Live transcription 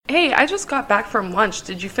Hey, I just got back from lunch.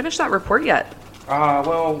 Did you finish that report yet?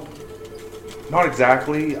 Well, not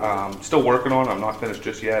exactly. Still working on it. I'm not finished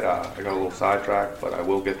just yet. I got a little sidetracked, but I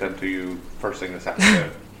will get them to you first thing this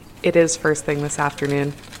afternoon. It is first thing this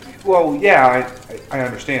afternoon. Well, yeah, I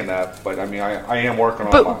understand that, but I mean, I am working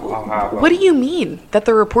on But it. I'll have. what do you mean that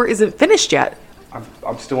the report isn't finished yet?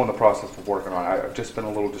 I'm still in the process of working on it. I've just been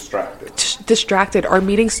a little distracted. Distracted. Our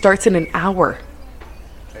meeting starts in an hour.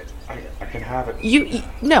 I can have it.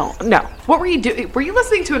 No. What were you doing? Were you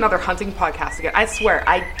listening to another hunting podcast again? I swear,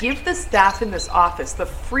 I give the staff in this office the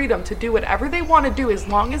freedom to do whatever they want to do as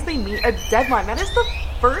long as they meet a deadline. That is the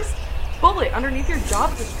first bullet underneath your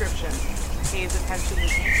job description. Pays attention to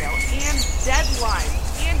detail and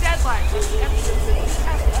deadlines. And deadlines. Like the episodes of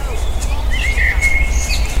UFO.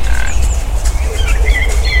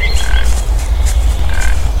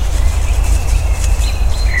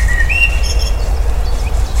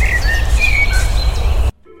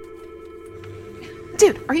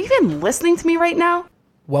 Dude, are you even listening to me right now?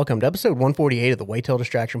 Welcome to episode 148 of the Wait Till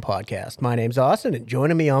Distraction podcast. My name's Austin, and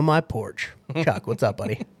joining me on my porch, Chuck. What's up,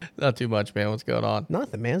 buddy? Not too much, man. What's going on?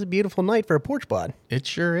 Nothing, man. It's a beautiful night for a porch pod. It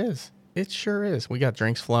sure is. It sure is. We got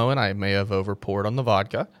drinks flowing. I may have over-poured on the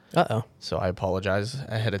vodka. Uh-oh. So I apologize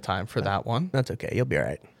ahead of time for that one. That's okay. You'll be all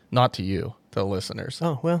right. Not to you, the listeners.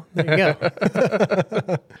 Oh, well, there you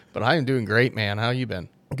go. But I am doing great, man. How you been?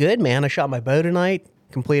 Good, man. I shot my bow tonight,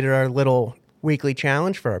 completed our little weekly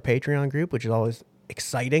challenge for our Patreon group, which is always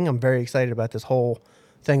exciting. I'm very excited about this whole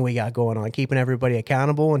thing we got going on, keeping everybody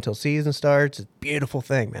accountable until season starts. It's a beautiful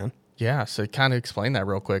thing, man. Yeah, so kind of explain that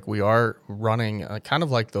real quick. We are running kind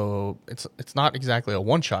of like it's not exactly a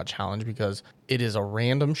one-shot challenge because it is a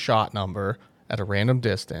random shot number at a random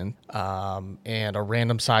distance and a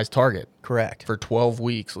random size target. Correct. For 12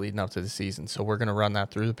 weeks leading up to the season. So we're going to run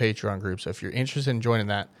that through the Patreon group. So if you're interested in joining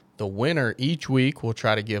that, the winner each week will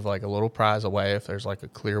try to give like a little prize away if there's like a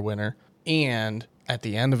clear winner. And at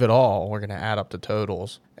the end of it all, we're going to add up the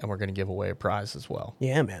totals and we're going to give away a prize as well.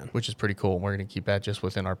 Yeah, man. Which is pretty cool. We're going to keep that just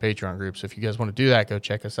within our Patreon group. So if you guys want to do that, go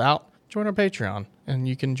check us out. Join our Patreon and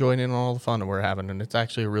you can join in on all the fun that we're having. And it's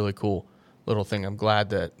actually a really cool little thing. I'm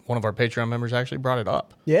glad that one of our Patreon members actually brought it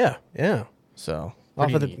up. Yeah. So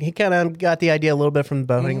He kind of got the idea a little bit from the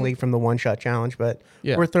bow hunting league from the one-shot challenge, but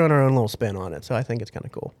we're throwing our own little spin on it. So I think it's kind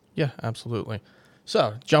of cool. Yeah, absolutely.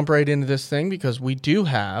 So jump right into this thing because we do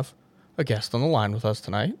have a guest on the line with us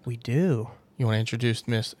tonight. We do. You want to introduce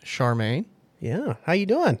Miss Charmaine? Yeah. How you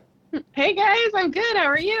doing? Hey guys, I'm good. How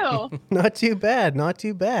are you? Not too bad.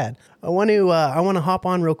 I want to hop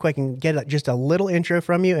on real quick and get just a little intro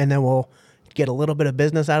from you, and then we'll get a little bit of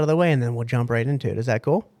business out of the way, and then we'll jump right into it. Is that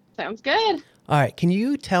cool? Sounds good. All right. Can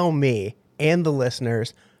you tell me and the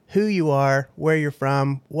listeners who you are, where you're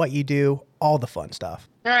from, what you do, all the fun stuff?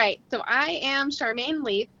 All right. So I am Charmaine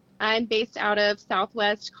Leath. I'm based out of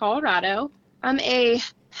Southwest Colorado. I'm a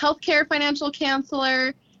healthcare financial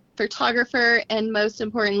counselor, photographer, and most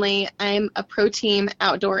importantly, I'm a pro team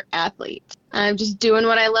outdoor athlete. I'm just doing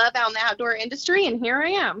what I love out in the outdoor industry, and here I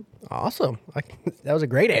am. Awesome. That was a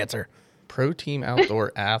great answer. Pro team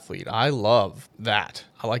outdoor athlete. I love that.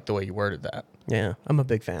 I like the way you worded that. Yeah, I'm a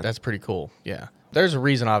big fan. That's pretty cool. Yeah. There's a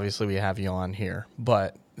reason, obviously, we have you on here.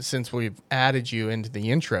 But since we've added you into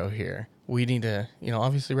the intro here, we need to,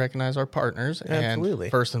 obviously recognize our partners. Absolutely.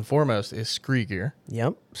 And first and foremost is Scree Gear.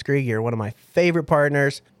 Yep. Scree Gear, one of my favorite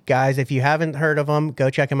partners. Guys, if you haven't heard of them, go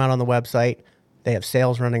check them out on the website. They have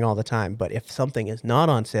sales running all the time. But if something is not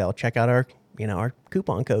on sale, check out our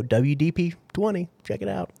coupon code WDP20. Check it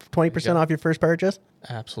out. 20% off your first purchase.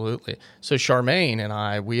 Absolutely. So Charmaine and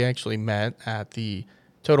I, we actually met at the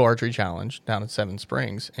Total Archery Challenge down at Seven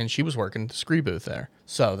Springs, and she was working at the Scree booth there.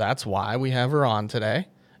 So that's why we have her on today.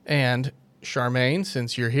 And Charmaine,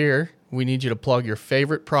 since you're here, we need you to plug your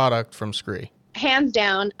favorite product from Scree. Hands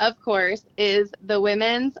down, of course, is the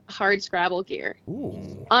women's hard scrabble gear.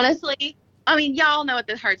 Ooh. Honestly, y'all know what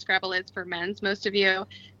the hard scrabble is for men's, most of you.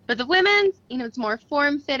 But the women's, it's more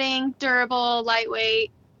form-fitting, durable,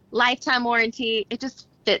 lightweight, lifetime warranty. It just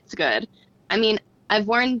fits good. I've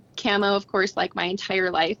worn camo, of course, like my entire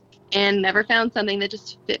life and never found something that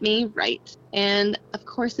just fit me right. And, of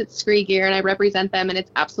course, it's Scree Gear, and I represent them, and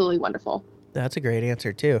it's absolutely wonderful. That's a great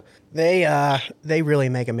answer, too. They really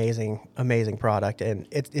make amazing product, and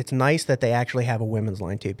it's nice that they actually have a women's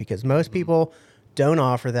line, too, because most people don't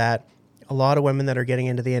offer that. A lot of women that are getting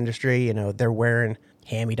into the industry, they're wearing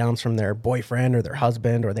hand-me-downs from their boyfriend or their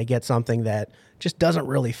husband, or they get something that just doesn't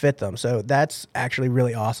really fit them. So that's actually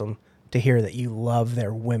really awesome to hear that you love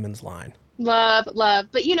their women's line. Love.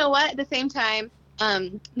 But you know what? At the same time,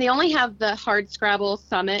 They only have the Hardscrabble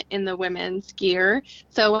Summit in the women's gear.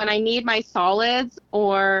 So when I need my solids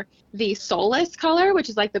or the Solace color, which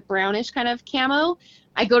is like the brownish kind of camo,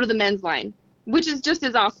 I go to the men's line, which is just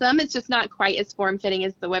as awesome. It's just not quite as form-fitting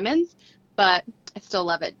as the women's, but I still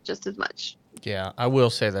love it just as much. Yeah, I will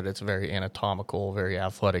say that it's a very anatomical, very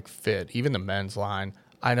athletic fit. Even the men's line,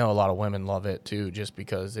 I know a lot of women love it too, just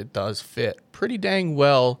because it does fit pretty dang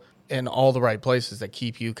well in all the right places that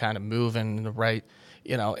keep you kind of moving in the right,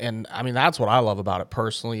 and I mean, that's what I love about it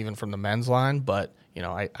personally, even from the men's line. But,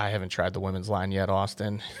 I haven't tried the women's line yet,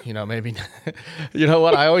 Austin. Maybe, you know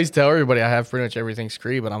what? I always tell everybody I have pretty much everything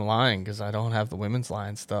Scree, but I'm lying because I don't have the women's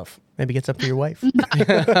line stuff. Maybe get some for your wife.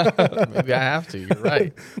 Maybe I have to. You're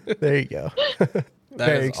right. There you go.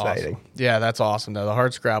 Very exciting. Awesome. Yeah, that's awesome, though. The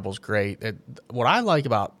Hardscrabble's great. What I like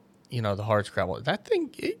about, the Hardscrabble, that thing,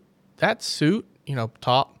 that suit,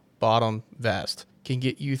 top, bottom, vest, can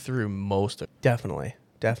get you through most of it. Definitely.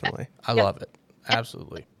 I love it.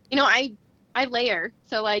 Absolutely. I layer.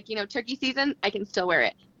 So turkey season, I can still wear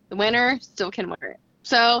it. The winter, still can wear it.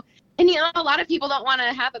 So, and a lot of people don't want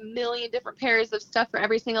to have a million different pairs of stuff for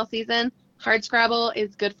every single season. Hardscrabble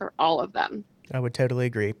is good for all of them. I would totally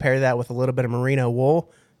agree. Pair that with a little bit of merino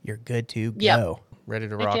wool, you're good to go. Yep. Ready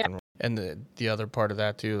to rock and roll. And the other part of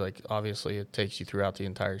that too, like obviously it takes you throughout the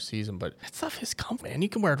entire season, but that stuff is comfy, man. You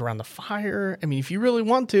can wear it around the fire. I mean, if you really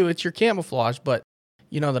want to, it's your camouflage, but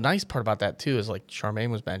the nice part about that too is like Charmaine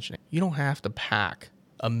was mentioning, you don't have to pack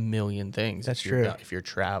a million things. That's true. If you're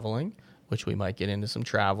traveling, which we might get into some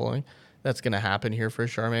traveling, that's going to happen here for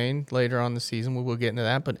Charmaine later on in the season. We will get into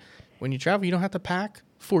that. But when you travel, you don't have to pack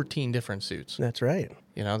 14 different suits. That's right.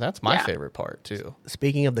 That's my favorite part too.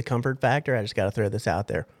 Speaking of the comfort factor, I just got to throw this out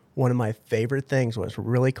there. One of my favorite things was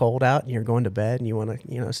really cold out and you're going to bed and you want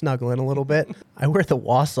to, snuggle in a little bit. I wear the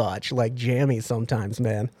Wasatch like jammies sometimes,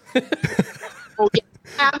 man. Oh, yeah.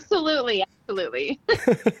 Absolutely.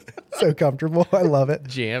 So comfortable. I love it.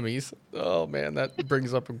 Jammies. Oh, man, that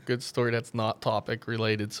brings up a good story that's not topic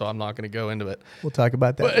related, so I'm not going to go into it. We'll talk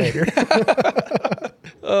about that later.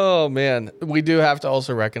 Oh, man. We do have to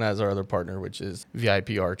also recognize our other partner, which is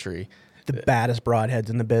VIP Archery. The baddest broadheads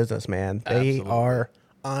in the business, man. They are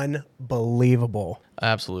unbelievable.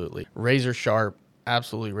 Absolutely. Razor sharp.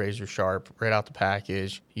 Absolutely razor sharp. Right out the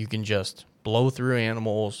package. You can just blow through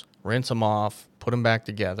animals, rinse them off, put them back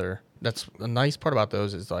together. That's the nice part about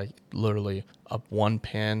those is like literally up one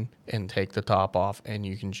pin and take the top off and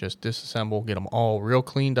you can just disassemble, get them all real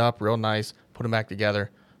cleaned up, real nice, put them back together,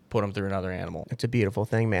 put them through another animal. It's a beautiful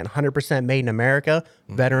thing, man. 100% made in America,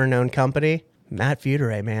 veteran-owned company. Matt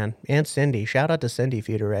Feuderay, man, and Cindy. Shout out to Cindy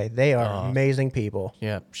Feuderay. They are amazing people.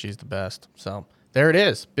 Yeah, she's the best. So there it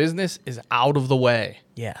is. Business is out of the way.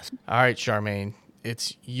 Yes. All right, Charmaine.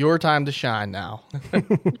 It's your time to shine now.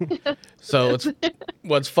 So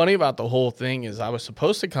what's funny about the whole thing is I was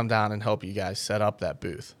supposed to come down and help you guys set up that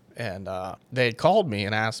booth. And they had called me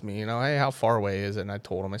and asked me, hey, how far away is it? And I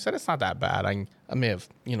told them, I said, it's not that bad. I may have,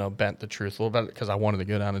 bent the truth a little bit because I wanted to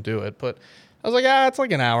go down and do it. But I was like, it's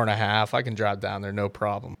like an hour and a half. I can drive down there, no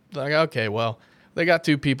problem. Like, okay, well, they got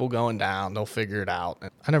 2 people going down. They'll figure it out.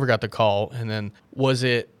 And I never got the call. And then was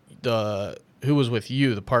it who was with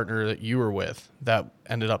you, the partner that you were with, that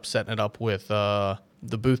ended up setting it up with the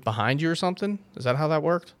booth behind you or something? Is that how that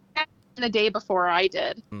worked? The day before I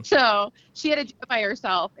did. So she had to do it by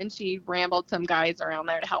herself, and she rambled some guys around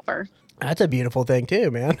there to help her. That's a beautiful thing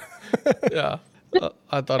too, man. Yeah.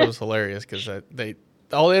 I thought it was hilarious because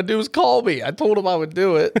all they had to do was call me. I told them I would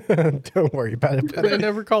do it. Don't worry about it. And they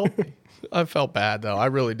never called me. I felt bad, though. I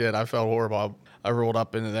really did. I felt horrible. I rolled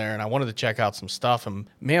up into there, and I wanted to check out some stuff. And,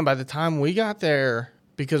 man, by the time we got there,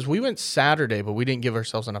 because we went Saturday, but we didn't give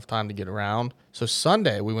ourselves enough time to get around. So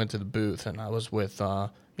Sunday, we went to the booth, and I was with, our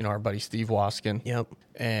buddy Steve Waskin. Yep.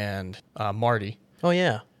 And Marty. Oh,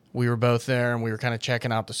 yeah. We were both there, and we were kind of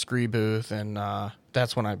checking out the Scree booth, and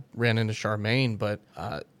that's when I ran into Charmaine. But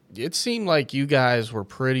it seemed like you guys were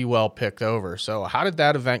pretty well picked over. So how did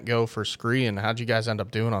that event go for Scree, and how'd you guys end up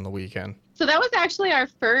doing on the weekend? So that was actually our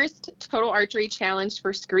first total archery challenge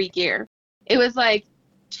for Scree gear. It was like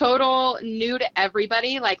total new to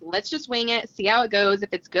everybody. Like, let's just wing it, see how it goes, if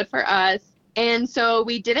it's good for us. And so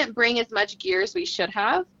we didn't bring as much gear as we should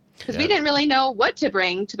have because we didn't really know what to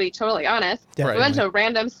bring, to be totally honest. Definitely. We went to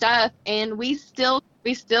random stuff, and we still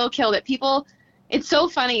killed it. People, it's so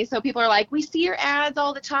funny. So people are like, we see your ads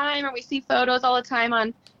all the time, or we see photos all the time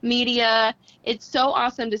on media. It's so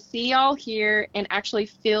awesome to see y'all here and actually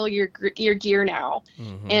feel your gear now.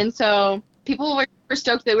 Mm-hmm. And so people were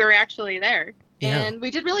stoked that we were actually there. Yeah. And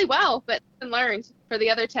we did really well, but learned for the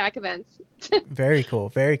other TAC events. Very cool.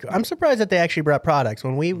 Very cool. I'm surprised that they actually brought products.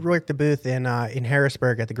 When we worked the booth in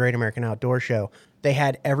Harrisburg at the Great American Outdoor Show, they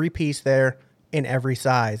had every piece there in every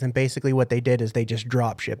size. And basically what they did is they just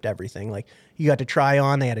drop shipped everything. Like you got to try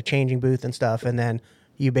on, they had a changing booth and stuff. And then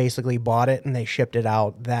you basically bought it and they shipped it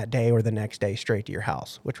out that day or the next day straight to your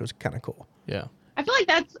house, which was kind of cool. Yeah. I feel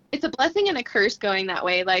like it's a blessing and a curse going that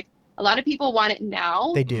way. Like a lot of people want it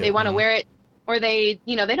now. They do. They want to wear it, or they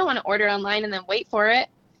don't want to order it online and then wait for it.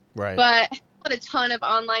 Right. But I had a ton of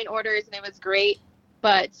online orders and it was great.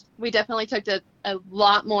 But we definitely took a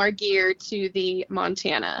lot more gear to the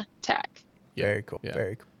Montana TAC. Yeah. Very cool. Yeah.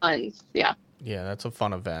 Very cool. Yeah. Yeah, that's a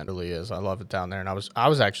fun event. It really is. I love it down there. And I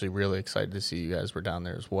was actually really excited to see you guys were down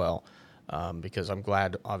there as well, because I'm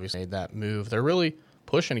glad, obviously, made that move. They're really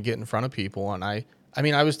pushing to get in front of people. And I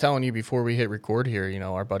mean, I was telling you before we hit record here, you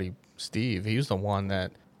know, our buddy Steve, he was the one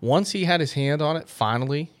that once he had his hand on it,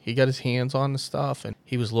 finally, he got his hands on the stuff and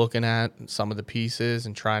he was looking at some of the pieces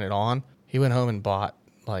and trying it on. He went home and bought,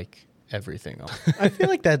 like, everything on. I feel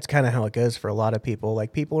like that's kind of how it goes for a lot of people.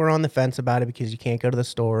 Like people are on the fence about it because you can't go to the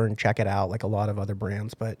store and check it out like a lot of other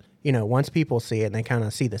brands. But, you know, once people see it and they kind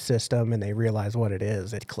of see the system and they realize what it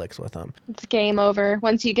is, it clicks with them. It's game over.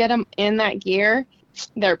 Once you get them in that gear,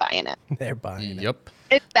 they're buying it. They're buying it. Yep.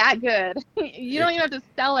 It's that good. You don't even have to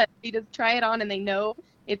sell it. You just try it on and they know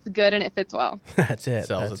it's good and it fits well. That's it.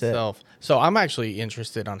 Sells That's itself. So I'm actually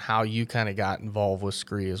interested on how you kind of got involved with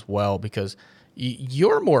Scree as well, because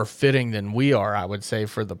you're more fitting than we are, I would say,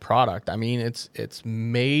 for the product. I mean, it's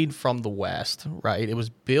made from the West, right? It was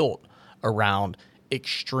built around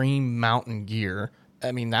extreme mountain gear.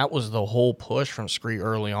 I mean, that was the whole push from Scree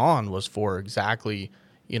early on, was for exactly,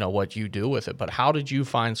 you know, what you do with it. But how did you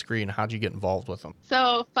find Scree and how did you get involved with them?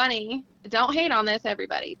 So funny. Don't hate on this,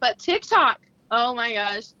 everybody. But TikTok. Oh my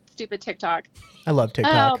gosh. Stupid TikTok. I love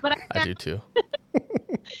TikTok. Oh, but I do too.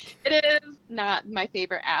 it is not my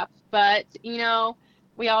favorite app. But, you know,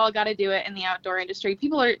 we all got to do it in the outdoor industry.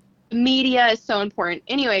 Media is so important.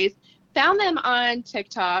 Anyways, found them on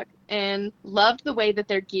TikTok and loved the way that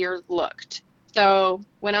their gear looked. So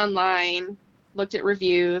went online, looked at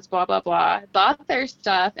reviews, blah, blah, blah, bought their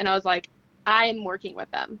stuff, and I was like, I'm working with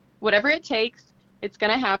them. Whatever it takes, it's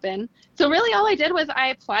going to happen. So really all I did was I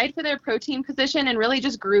applied for their pro team position and really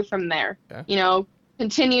just grew from there. Okay. You know,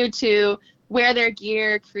 continued to wear their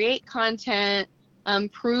gear, create content,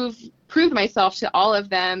 proved myself to all of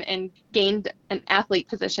them, and gained an athlete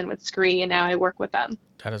position with Scree, and now I work with them.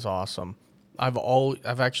 That is awesome.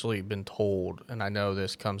 I've actually been told, and I know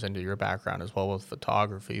this comes into your background as well with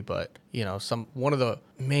photography, but you know, one of the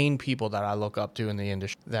main people that I look up to in the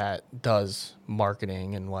industry that does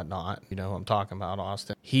marketing and whatnot, you know who I'm talking about,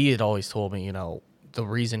 Austin. He had always told me, you know, the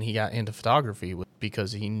reason he got into photography was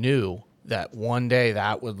because he knew that one day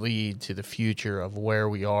that would lead to the future of where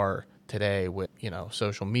we are today with, you know,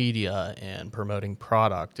 social media and promoting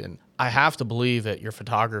product. And I have to believe that your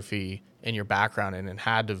photography and your background and it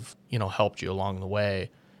had to have, you know, helped you along the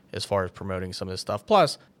way as far as promoting some of this stuff.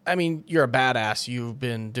 Plus, I mean, you're a badass. You've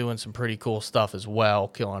been doing some pretty cool stuff as well,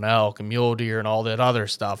 killing elk and mule deer and all that other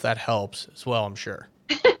stuff. That helps as well, I'm sure.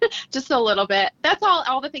 Just a little bit. That's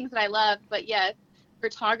all the things that I love. But yes,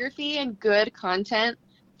 photography and good content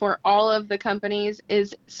for all of the companies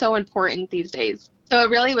is so important these days. So it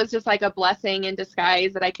really was just like a blessing in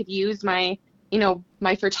disguise that I could use my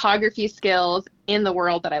photography skills in the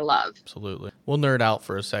world that I love. Absolutely. We'll nerd out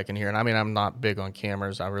for a second here. And I mean, I'm not big on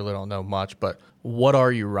cameras. I really don't know much, but what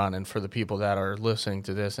are you running for the people that are listening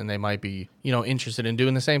to this and they might be, you know, interested in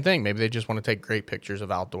doing the same thing? Maybe they just want to take great pictures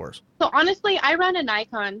of outdoors. So honestly, I run a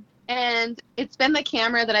Nikon, and it's been the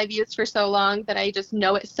camera that I've used for so long that I just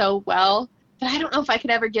know it so well that I don't know if I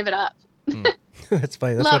could ever give it up. That's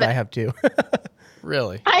funny. That's love what it. I have too.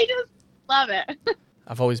 Really? I just love it.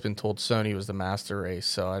 I've always been told Sony was the master race,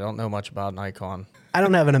 so I don't know much about Nikon. I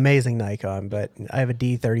don't have an amazing Nikon, but I have a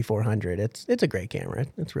D3400. It's a great camera.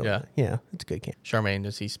 It's really yeah, it's a good camera. Charmaine,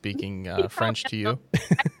 is he speaking French to you?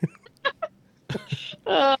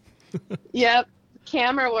 Yep,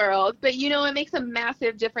 camera world. But you know, it makes a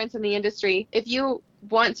massive difference in the industry. If you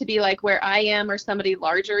want to be like where I am or somebody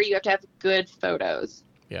larger, you have to have good photos.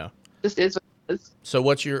 Yeah. Just is what it is. So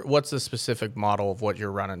what's the specific model of what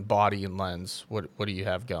you're running, body and lens? What do you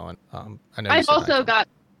have going? I know I've also got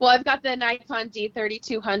the Nikon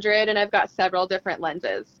D3200, and I've got several different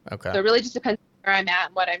lenses. Okay. So it really just depends where I'm at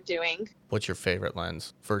and what I'm doing. What's your favorite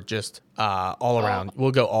lens for just all around?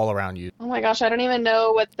 We'll go all around you. Oh my gosh, I don't even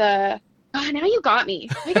know what the Oh, now you got me.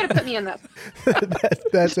 You got to put me in this.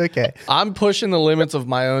 That's okay. I'm pushing the limits of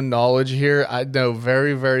my own knowledge here. I know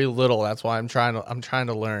very, very little. That's why I'm trying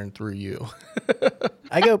to learn through you.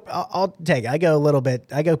 I go a little bit.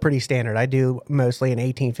 I go pretty standard. I do mostly an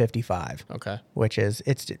 1855. Okay. Which is,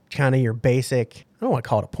 it's kind of your basic, I don't want to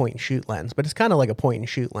call it a point and shoot lens, but it's kind of like a point and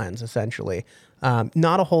shoot lens essentially.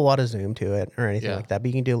 Not a whole lot of zoom to it or anything like that, but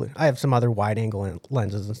you can do, I have some other wide angle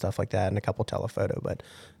lenses and stuff like that and a couple telephoto, but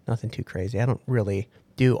nothing too crazy. I don't really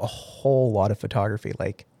do a whole lot of photography.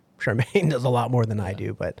 Like Charmaine does a lot more than I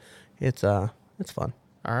do, but it's fun.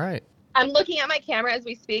 All right. I'm looking at my camera as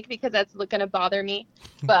we speak because that's going to bother me.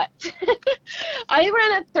 But I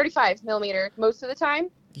run a 35 millimeter most of the time.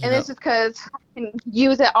 And it's just because I can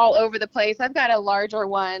use it all over the place. I've got a larger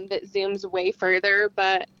one that zooms way further.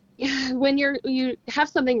 But when you have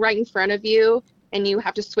something right in front of you and you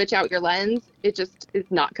have to switch out your lens, it just is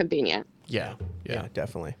not convenient. Yeah,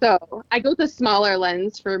 definitely. So I go with a smaller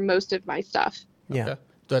lens for most of my stuff. Yeah. Okay.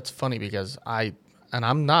 That's funny because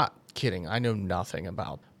I'm not kidding. I know nothing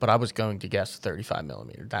about, but I was going to guess 35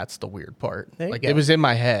 millimeter. That's the weird part. Like it was in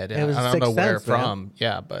my head. And I don't know where from.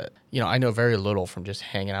 Yeah, but I know very little from just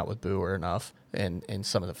hanging out with Booer enough and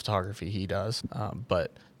some of the photography he does.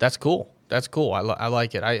 But that's cool. That's cool. I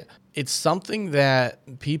like it. It's something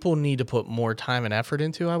that people need to put more time and effort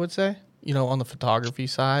into, I would say, on the photography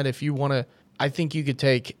side. If you want to, I think you could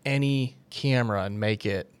take any camera and make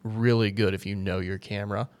it really good if you know your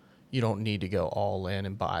camera. You don't need to go all in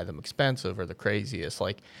and buy them expensive or the craziest.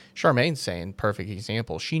 Like Charmaine's saying, perfect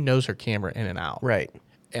example. She knows her camera in and out. Right.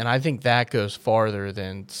 And I think that goes farther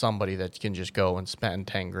than somebody that can just go and spend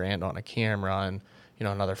 10 grand on a camera and,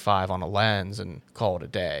 another 5 on a lens and call it a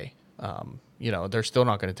day. They're still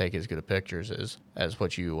not going to take as good of pictures as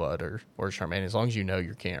what you would or Charmaine, as long as you know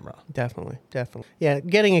your camera. Definitely. Yeah,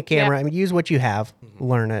 getting a camera, I mean, use what you have,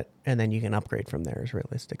 learn it, and then you can upgrade from there is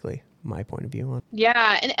realistically my point of view on it.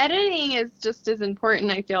 Yeah, and editing is just as important,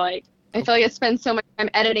 I feel like. I spend so much time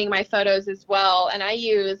editing my photos as well, and I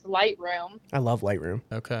use Lightroom. I love Lightroom.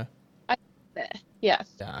 Okay. Yes.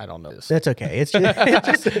 Yeah, I don't know this. That's okay. It's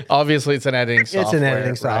just obviously it's an editing software. It's an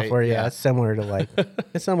editing software. Right? Yeah, it's similar to like a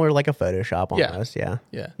Photoshop almost. Yeah.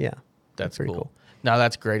 That's pretty cool. No,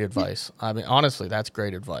 that's great advice. I mean, honestly, that's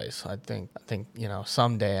great advice. I think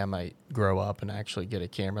someday I might grow up and actually get a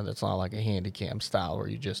camera that's not like a Handycam style where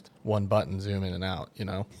you just one button zoom in and out.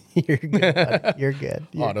 You're good. Buddy. You're good.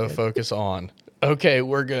 Autofocus on. Okay,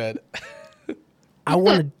 we're good. I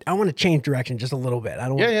want to change direction just a little bit.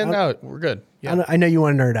 No, we're good. Yeah. I know you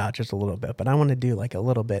want to nerd out just a little bit, but I want to do like a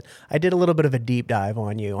little bit. I did a little bit of a deep dive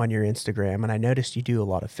on you on your Instagram, and I noticed you do a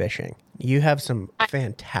lot of fishing. You have some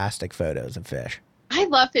fantastic photos of fish. I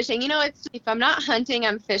love fishing. If I'm not hunting,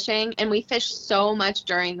 I'm fishing, and we fish so much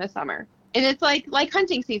during the summer. And it's like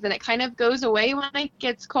hunting season. It kind of goes away when it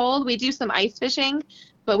gets cold. We do some ice fishing,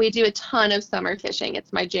 but we do a ton of summer fishing.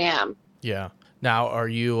 It's my jam. Yeah. Now, are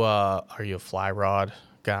you a fly rod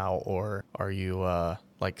gal, or are you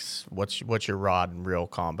what's your rod and reel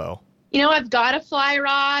combo? I've got a fly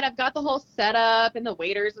rod. I've got the whole setup and the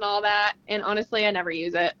waders and all that. And honestly, I never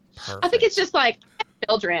use it. Perfect. I think it's just like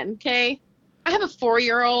children. Okay, I have a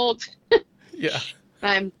 4-year-old. Yeah.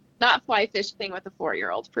 I'm not fly fishing with a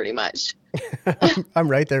 4-year-old, pretty much. I'm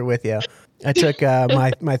right there with you. I took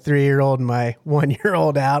my 3-year-old and my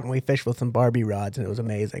 1-year-old out, and we fished with some Barbie rods, and it was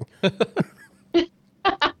amazing.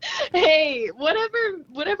 Hey,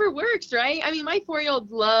 whatever works, right? I mean, my 4-year-old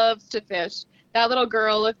loves to fish. That little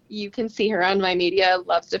girl, if you can see her on my media,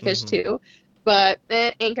 loves to fish too. But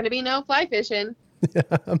it ain't going to be no fly fishing.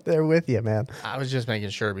 I'm there with you, man. I was just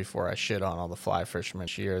making sure before I shit on all the fly fishermen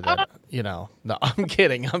this year that, no, I'm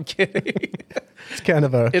kidding. It's kind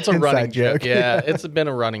of it's a running joke. Yeah, it's been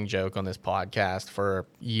a running joke on this podcast for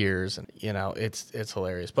years, and it's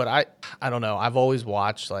hilarious. But I don't know. I've always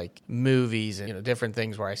watched like movies and different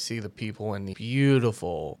things where I see the people in the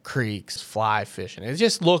beautiful creeks fly fishing. It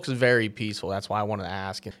just looks very peaceful. That's why I wanted to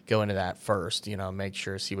ask and go into that first. Make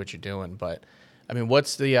sure see what you're doing. But I mean,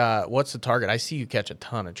 what's the target? I see you catch a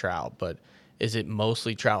ton of trout, but is it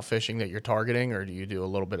mostly trout fishing that you're targeting, or do you do a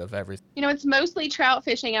little bit of everything? It's mostly trout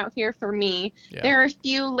fishing out here for me. Yeah. There are a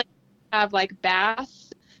few lakes that have like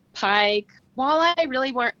bass, pike. Walleye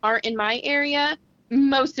really aren't in my area.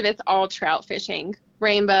 Most of it's all trout fishing.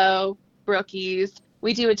 Rainbow, brookies.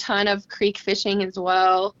 We do a ton of creek fishing as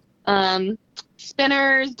well.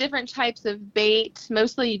 Spinners, different types of bait,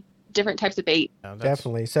 mostly different types of bait. Yeah,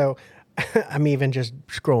 definitely. So I'm even just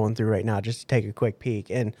scrolling through right now just to take a quick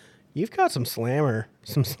peek, and you've got some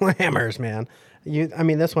slammers, man.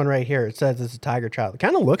 This one right here, it says it's a tiger trout. It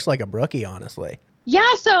kind of looks like a brookie, honestly.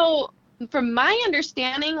 Yeah, so from my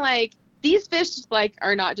understanding, like these fish like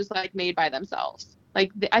are not just like made by themselves.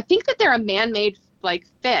 Like I think that they're a man-made like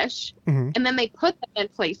fish, and then they put them in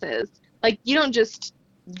places. Like you don't just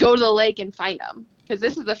go to the lake and find them, because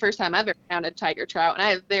this is the first time I've ever found a tiger trout,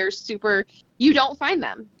 and they're super. You don't find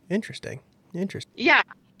them. Interesting. Yeah,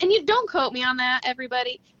 and you don't quote me on that,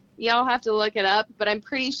 everybody. Y'all have to look it up, but I'm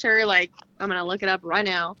pretty sure. Like I'm gonna look it up right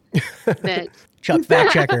now. That Chuck,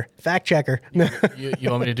 fact checker. You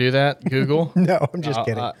want me to do that? Google? No, I'm just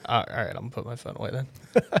kidding. All right, I'm gonna put my phone away then.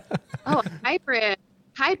 oh, a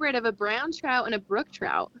hybrid of a brown trout and a brook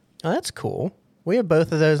trout. Oh, that's cool. We have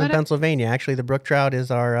both of those in Pennsylvania. Actually, the brook trout is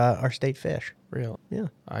our state fish. Real? Yeah.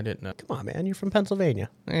 I didn't know. Come on, man. You're from Pennsylvania.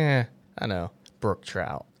 I know. Brook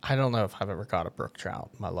trout. I don't know if I've ever caught a brook trout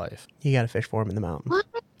in my life. You got to fish for them in the mountains. What?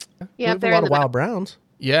 We Yeah, have a lot of wild browns.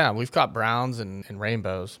 Yeah, we've got browns and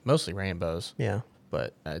rainbows, mostly rainbows. Yeah.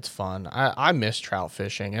 But it's fun. I miss trout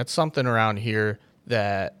fishing. It's something around here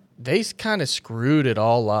that they kind of screwed it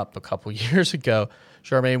all up a couple years ago.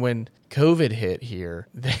 Charmaine, when COVID hit here,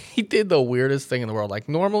 they did the weirdest thing in the world. Like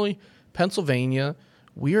normally, Pennsylvania,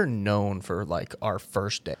 we are known for like our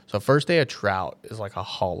first day. So first day of trout is like a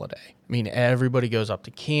holiday. I mean, everybody goes up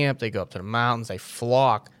to camp. They go up to the mountains. They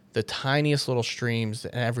flock the tiniest little streams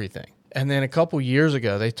and everything. And then a couple years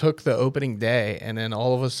ago, they took the opening day, and then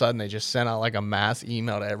all of a sudden, they just sent out like a mass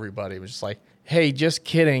email to everybody. It was just like, hey, just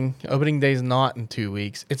kidding. Opening day's not in 2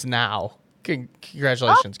 weeks. It's now.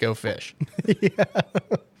 Congratulations. Go fish. Yeah.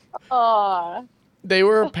 Aw. They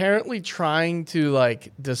were apparently trying to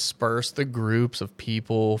like disperse the groups of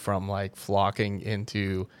people from like flocking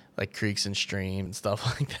into like creeks and streams and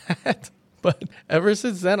stuff like that. But ever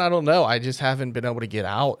since then, I don't know. I just haven't been able to get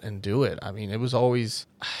out and do it. I mean, it was always,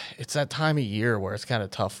 it's that time of year where it's kind of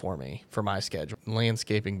tough for me, for my schedule.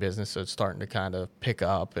 Landscaping business is starting to kind of pick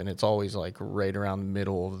up, and it's always like right around the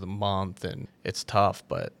middle of the month, and it's tough,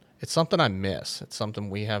 but it's something I miss. It's something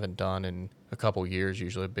we haven't done in a couple years.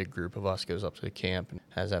 Usually a big group of us goes up to the camp and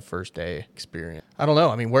has that first day experience. I don't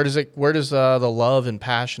know. I mean, where does the love and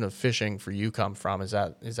passion of fishing for you come from? Is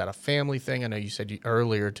that a family thing? I know you said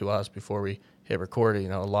earlier to us before we hit record,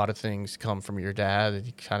 a lot of things come from your dad.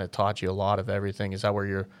 He kind of taught you a lot of everything. Is that where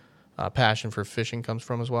your passion for fishing comes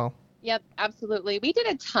from as well? Yep, absolutely. We did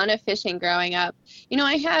a ton of fishing growing up.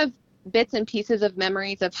 I have bits and pieces of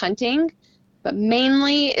memories of hunting, but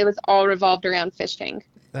mainly it was all revolved around fishing.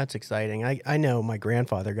 That's exciting. I know my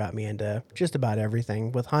grandfather got me into just about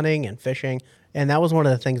everything with hunting and fishing, and that was one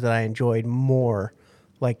of the things that I enjoyed more,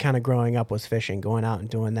 like kind of growing up, was fishing, going out and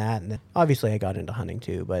doing that. And then obviously I got into hunting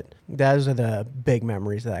too, but those are the big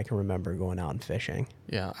memories that I can remember, going out and fishing.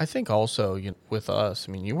 Yeah, I think also with us,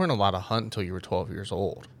 I mean, you weren't allowed to hunt until you were 12 years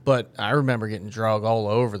old. But I remember getting drug all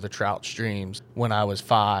over the trout streams when I was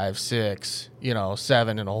 5, 6,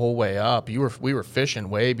 7, and the whole way up. We were fishing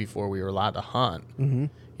way before we were allowed to hunt. Mm-hmm.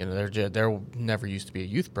 There never used to be a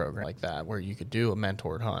youth program like that where you could do a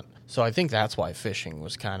mentored hunt. So I think that's why fishing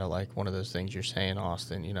was kind of like one of those things you're saying,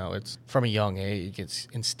 Austin. It's from a young age, it's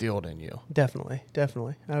instilled in you. Definitely.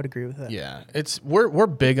 I would agree with that. Yeah, we're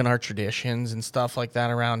big in our traditions and stuff like that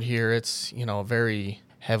around here. It's a very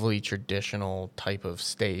heavily traditional type of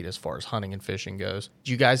state as far as hunting and fishing goes.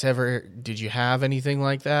 Did you have anything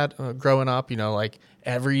like that growing up? Like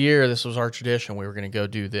every year this was our tradition. We were going to go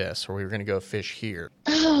do this, or we were going to go fish here.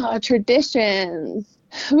 Traditions.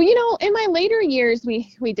 Well, in my later years,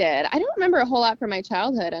 we did. I don't remember a whole lot from my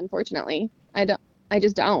childhood, unfortunately. I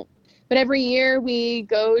just don't. But every year we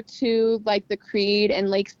go to like the Creed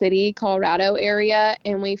and Lake City, Colorado area,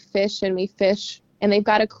 and we fish. And they've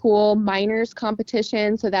got a cool miners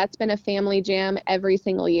competition. So that's been a family jam every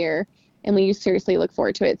single year. And we seriously look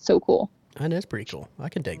forward to it. It's so cool. That is pretty cool. I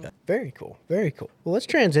can dig that. Very cool. Very cool. Well, let's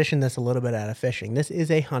transition this a little bit out of fishing. This is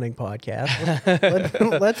a hunting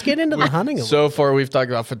podcast. Let's get into the hunting. So far, we've talked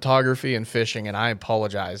about photography and fishing, and I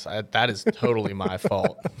apologize. That is totally my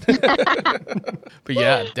fault. But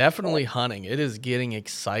yeah, definitely hunting. It is getting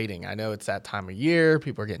exciting. I know it's that time of year.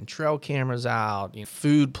 People are getting trail cameras out,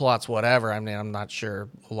 food plots, whatever. I mean, I'm not sure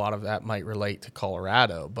a lot of that might relate to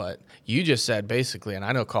Colorado, but you just said basically, and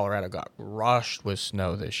I know Colorado got rushed with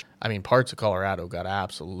snow this year. I mean, parts of Colorado got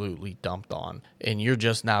absolutely dumped on, and you're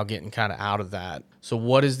just now getting kind of out of that. So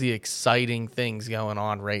what is the exciting things going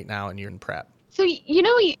on right now in your prep? So,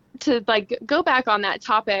 to like go back on that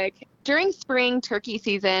topic, during spring turkey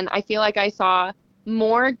season, I feel like I saw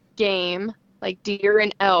more game, like deer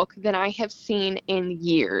and elk, than I have seen in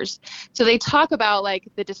years. So they talk about like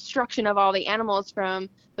the destruction of all the animals from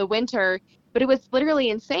the winter, but it was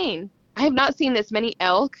literally insane. I have not seen this many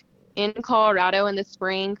elk in Colorado in the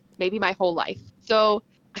spring, maybe my whole life. So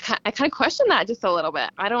I kind of question that just a little bit.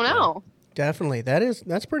 I don't know. Definitely.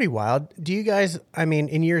 That's pretty wild. Do you guys, I mean,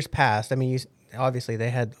 in years past, I mean, obviously they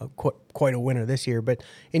had quite a winter this year, but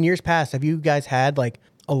in years past, have you guys had like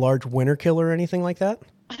a large winter kill or anything like that?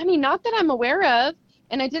 I mean, not that I'm aware of.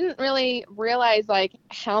 And I didn't really realize like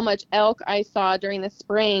how much elk I saw during the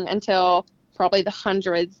spring until probably the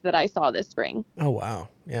hundreds that I saw this spring. Oh, wow.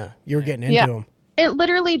 Yeah. You were getting into them. It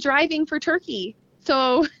literally driving for turkey.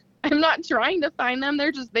 So I'm not trying to find them.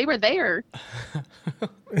 They were there.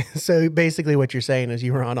 So basically what you're saying is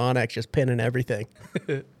you were on Onyx just pinning everything.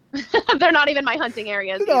 They're not even my hunting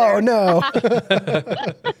areas Oh, either. no.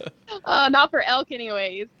 Not for elk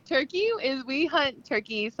anyways. We hunt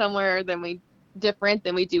turkey somewhere different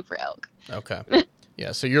than we do for elk. Okay.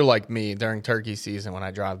 Yeah, so you're like me during turkey season. When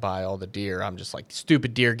I drive by all the deer, I'm just like,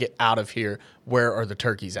 stupid deer, get out of here. Where are the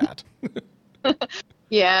turkeys at?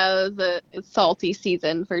 Yeah, it was a salty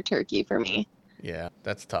season for turkey for me. Yeah,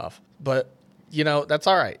 that's tough. But, that's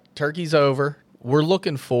all right. Turkey's over. We're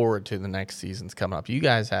looking forward to the next seasons coming up. You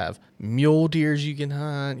guys have mule deers you can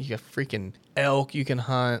hunt. You got freaking elk you can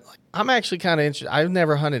hunt. I'm actually kind of interested. I've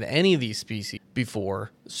never hunted any of these species before.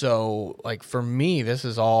 So, for me, this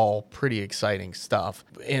is all pretty exciting stuff.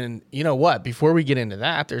 And you know what? Before we get into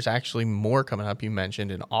that, there's actually more coming up. You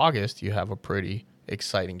mentioned in August you have a pretty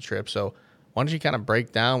exciting trip. So why don't you kind of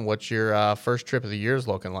break down what your first trip of the year is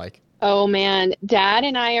looking like? Oh, man. Dad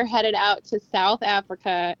and I are headed out to South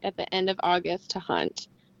Africa at the end of August to hunt.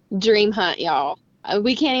 Dream hunt, y'all.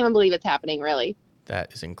 We can't even believe it's happening, really.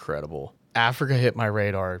 That is incredible. Africa hit my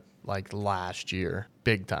radar last year,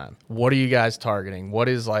 big time. What are you guys targeting? What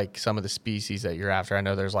is some of the species that you're after? I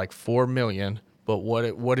know there's 4 million, but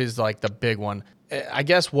what is the big one? I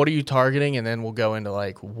guess, what are you targeting? And then we'll go into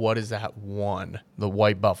what is that one? The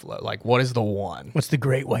white buffalo. What is the one? What's the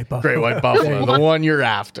great white buffalo? Great white buffalo, the one you're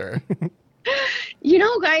after.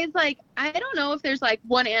 Guys, I don't know if there's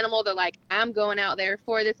one animal that I'm going out there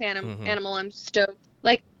for this animal. I'm stoked.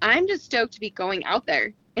 I'm just stoked to be going out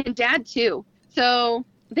there, and Dad too. So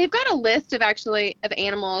they've got a list of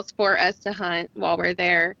animals for us to hunt while we're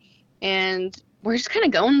there, and we're just kind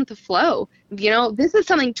of going with the flow. This is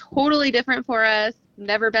something totally different for us.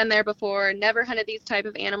 Never been there before, never hunted these type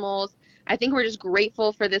of animals. I think we're just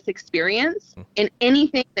grateful for this experience and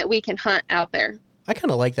anything that we can hunt out there. I kind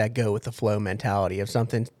of like that go with the flow mentality of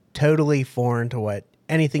something totally foreign to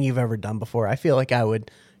anything you've ever done before. I feel like I would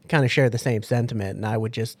kind of share the same sentiment, and I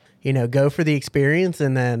would just, go for the experience,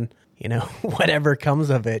 and then, whatever comes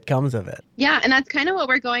of it, comes of it. Yeah, and that's kind of what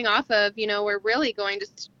we're going off of. We're really going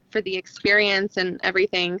for the experience and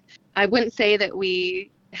everything. I wouldn't say that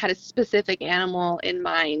we had a specific animal in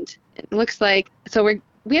mind. It looks like, so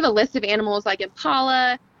we have a list of animals like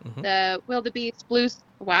impala, the wildebeest,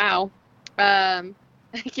 wow. I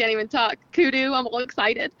can't even talk. Kudu, I'm all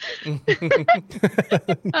excited. Bushbuck.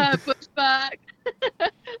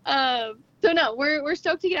 So no, we're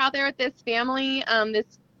stoked to get out there with this family.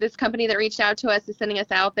 This company that reached out to us is sending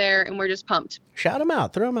us out there, and we're just pumped. Shout them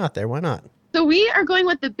out. Throw them out there. Why not? So we are going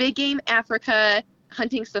with the Big Game Africa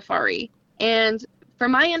hunting safari. And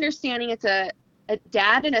from my understanding, it's a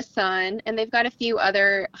dad and a son, and they've got a few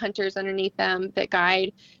other hunters underneath them that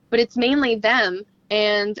guide, but it's mainly them.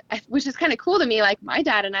 And which is kind of cool to me. My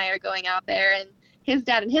dad and I are going out there, and his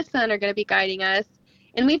dad and his son are going to be guiding us.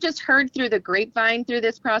 And we've just heard through the grapevine through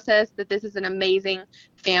this process that this is an amazing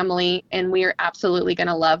family, and we are absolutely going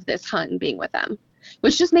to love this hunt and being with them,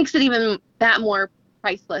 which just makes it even that more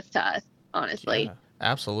priceless to us, honestly. Yeah,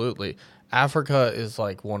 absolutely. Africa is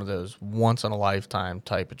one of those once in a lifetime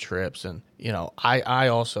type of trips. And, I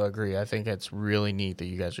also agree. I think it's really neat that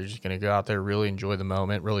you guys are just going to go out there, really enjoy the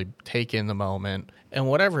moment, really take in the moment, and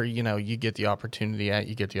whatever, you get the opportunity at,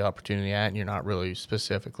 and you're not really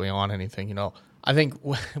specifically on anything, I think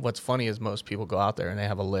what's funny is most people go out there and they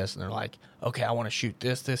have a list and they're like, okay, I want to shoot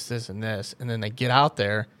this, this, this, and this. And then they get out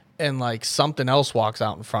there and something else walks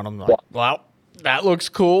out in front of them. Well, that looks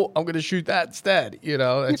cool. I'm going to shoot that instead.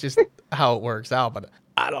 That's just how it works out. But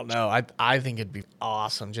I don't know. I think it'd be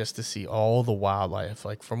awesome just to see all the wildlife.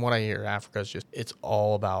 From what I hear, Africa's it's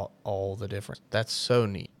all about all the different. That's so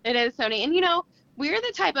neat. It is so neat. And, we're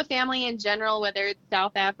the type of family in general, whether it's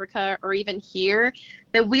South Africa or even here,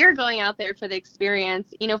 that we're going out there for the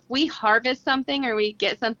experience. If we harvest something or we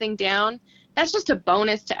get something down, that's just a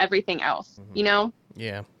bonus to everything else,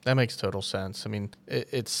 Yeah, that makes total sense. I mean,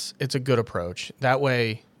 it's a good approach. That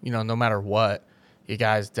way, no matter what, you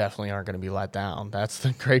guys definitely aren't going to be let down. That's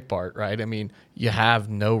the great part, right? I mean, you have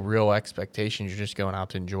no real expectations. You're just going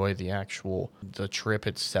out to enjoy the trip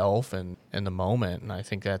itself and the moment. And I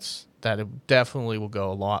think that it definitely will go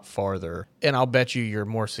a lot farther. And I'll bet you're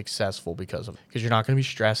more successful because you're not going to be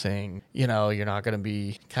stressing. You're not going to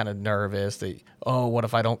be kind of nervous that, oh, what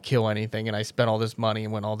if I don't kill anything and I spent all this money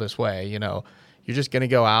and went all this way? You're just going to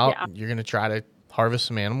go out. Yeah. You're going to try to harvest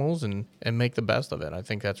some animals and make the best of it. I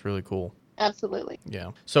think that's really cool. Absolutely.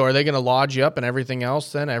 Yeah. So are they going to lodge you up and everything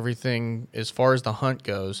else then? Everything as far as the hunt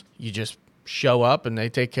goes, you just show up and they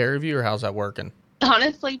take care of you, or how's that working?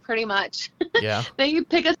 Honestly, pretty much. Yeah. They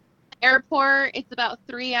pick us at the airport. It's about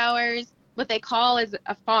 3 hours. What they call is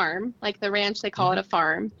a farm. Like the ranch, they call it a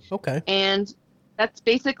farm. Okay. And that's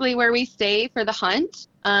basically where we stay for the hunt.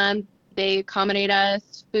 They accommodate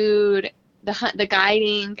us, food, the hunt, the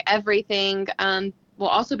guiding, everything. We'll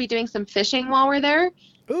also be doing some fishing while we're there.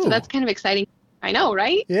 Ooh. So that's kind of exciting. I know,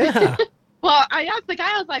 right? Yeah. Well, I asked the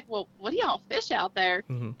guy, I was like, well, what do y'all fish out there?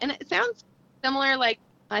 Mm-hmm. And it sounds similar, like,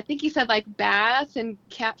 I think he said like bass and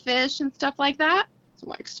catfish and stuff like that. So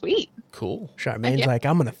I'm like, sweet. Cool. Charmaine's like,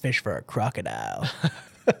 I'm going to fish for a crocodile.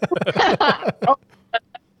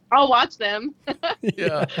 I'll watch them.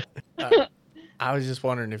 Yeah. I was just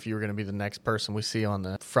wondering if you were going to be the next person we see on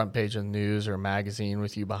the front page of the news or a magazine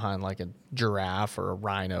with you behind like a giraffe or a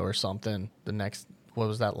rhino or something. The next, what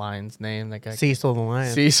was that lion's name? That guy? Cecil the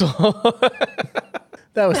lion. Cecil.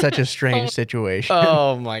 That was such a strange situation.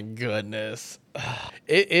 Oh my goodness.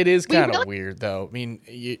 It is kind of weird though. I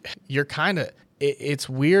mean, you're kind of, it's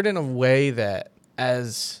weird in a way that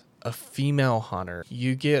as a female hunter,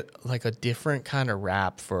 you get like a different kind of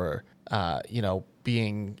rap for,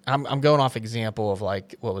 being, I'm going off example of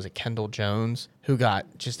like, what was it, Kendall Jones, who got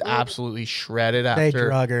just absolutely shredded after. They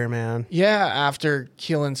drug her, man. Yeah, after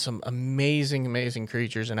killing some amazing, amazing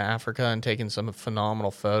creatures in Africa and taking some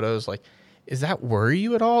phenomenal photos. Like, does that worry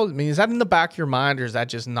you at all? I mean, is that in the back of your mind, or is that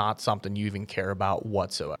just not something you even care about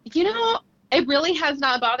whatsoever? It really has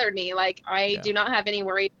not bothered me. Like, I do not have any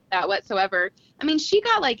worry about that whatsoever. I mean, she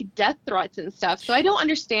got like death threats and stuff, so I don't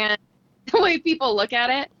understand the way people look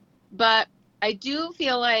at it. But I do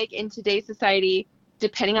feel like in today's society,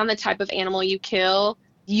 depending on the type of animal you kill,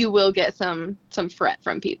 you will get some threat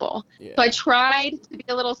from people. Yeah. So I tried to be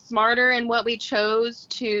a little smarter in what we chose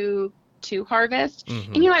to harvest.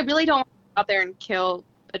 Mm-hmm. And, I really don't go out there and kill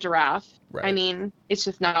a giraffe. Right. I mean, it's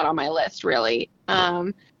just not on my list, really.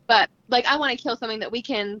 But, like, I want to kill something that we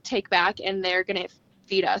can take back and they're going to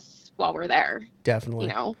feed us while we're there.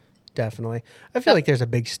 Definitely. Definitely. I feel like there's a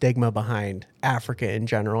big stigma behind Africa in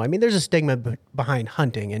general. I mean, there's a stigma behind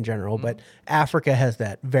hunting in general, but Africa has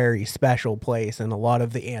that very special place, and a lot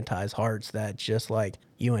of the anti's hearts that just like,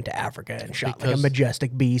 you went to Africa and shot like a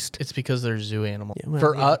majestic beast. It's because they're zoo animals.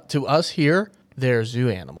 Yeah, to us here, they're zoo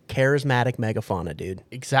animals. Charismatic megafauna, dude.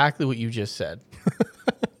 Exactly what you just said.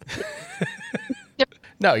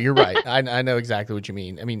 No, you're right. I know exactly what you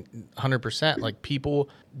mean. I mean, 100%. Like, people,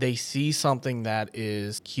 they see something that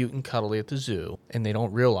is cute and cuddly at the zoo, and they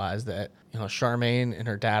don't realize that, Charmaine and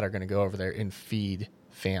her dad are going to go over there and feed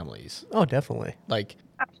families. Oh, definitely. Like,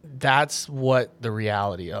 that's what the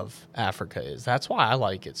reality of Africa is. That's why I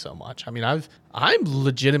like it so much. I mean, I'm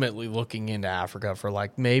legitimately looking into Africa for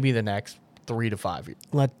like maybe the next 3 to 5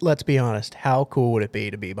 years. Let's be honest. How cool would it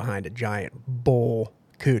be to be behind a giant bull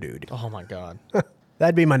kudu? Oh my God.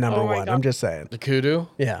 That'd be my number one. God. I'm just saying. The kudu?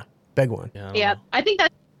 Yeah. Big one. Yeah. I think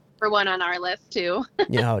that's number one on our list too.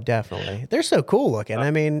 Yeah, definitely. They're so cool looking. I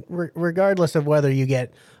mean, regardless of whether you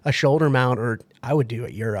get a shoulder mount or I would do a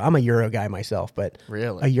Euro. I'm a Euro guy myself, but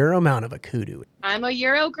really, a Euro mount of a kudu. I'm a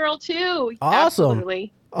Euro girl too. Awesome.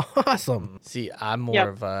 Absolutely. Awesome. See, I'm more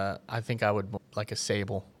of I think I would like a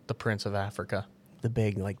sable, the Prince of Africa. The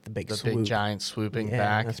big swoop. Giant swooping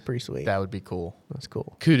back. That's pretty sweet. That would be cool. That's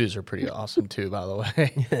cool. Kudus are pretty awesome too, by the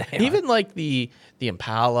way. Even like the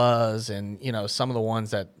impalas and some of the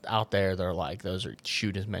ones that out there, they're like those are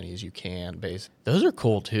shoot as many as you can. Those are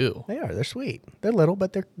cool too. They are. They're sweet. They're little,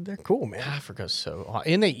 but they're cool, man. Africa's so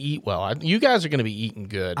and they eat well. You guys are going to be eating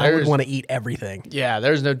good. I would want to eat everything. Yeah,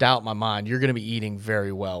 there's no doubt in my mind. You're going to be eating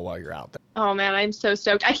very well while you're out there. Oh man, I'm so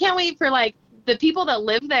stoked. I can't wait for like the people that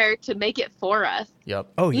live there to make it for us.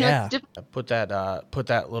 Yep. Oh yeah. Put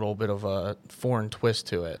that little bit of a foreign twist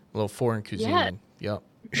to it. A little foreign cuisine. Yeah. Yep.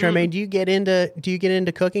 Charmaine, do you get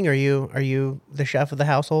into cooking? Are you the chef of the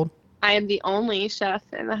household? I am the only chef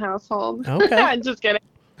in the household. Okay. I'm just kidding.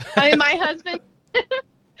 I mean, my husband,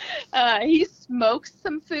 he smokes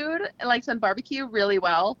some food, like some barbecue, really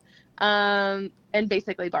well, and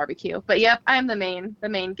basically barbecue. But yep, I'm the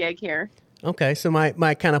main gig here. Okay, so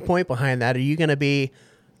my kind of point behind that, are you going to be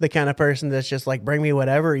the kind of person that's just like, bring me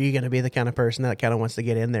whatever? Or are you going to be the kind of person that kind of wants to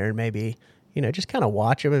get in there and maybe, just kind of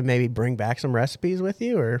watch them and maybe bring back some recipes with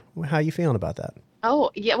you? Or how you feeling about that?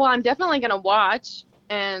 Oh, yeah. Well, I'm definitely going to watch.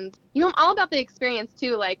 And, I'm all about the experience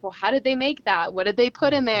too. Like, well, how did they make that? What did they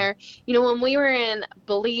put in there? When we were in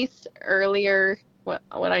Belize earlier, I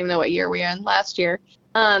don't even know what year we were in, last year.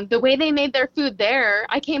 The way they made their food there,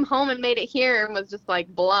 I came home and made it here and was just like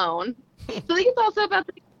blown. So I think it's also about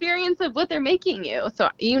the experience of what they're making you. So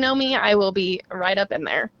you know me, I will be right up in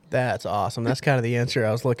there. That's awesome. That's kind of the answer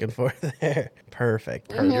I was looking for there.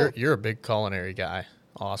 Perfect. Mm-hmm. You're a big culinary guy,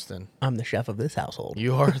 Austin. I'm the chef of this household.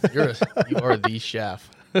 You are the chef.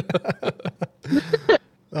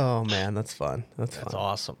 Oh man, that's fun. That's fun.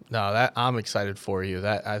 Awesome. No, I'm excited for you.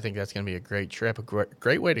 I think that's going to be a great trip, a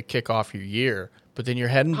great way to kick off your year. But then you're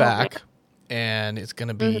heading back, and it's going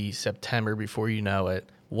to be September before you know it.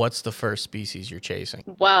 What's the first species you're chasing?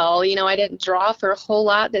 Well, I didn't draw for a whole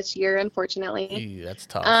lot this year, unfortunately. Ew, that's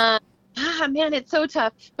tough. Man, it's so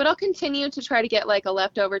tough. But I'll continue to try to get like a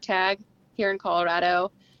leftover tag here in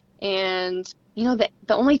Colorado. And, the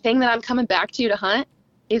only thing that I'm coming back to hunt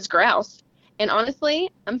is grouse. And honestly,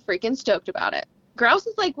 I'm freaking stoked about it. Grouse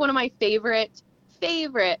is like one of my favorite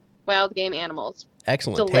wild game animals.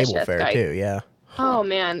 Excellent Delicious, table fare guys. too, yeah. Oh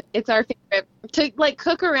man, it's our favorite to like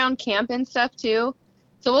cook around camp and stuff too.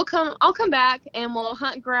 So I'll come back and we'll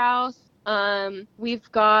hunt grouse.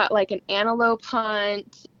 We've got like an antelope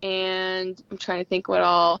hunt, and I'm trying to think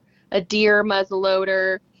a deer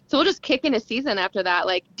muzzleloader. So we'll just kick into season after that,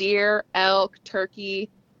 like deer, elk, turkey,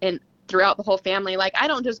 and throughout the whole family. Like I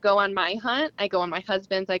don't just go on my hunt, I go on my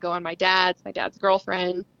husband's, I go on my dad's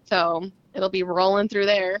girlfriend. So it'll be rolling through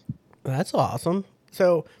there. That's awesome.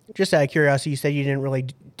 So just out of curiosity, you said you didn't really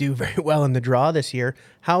do very well in the draw this year.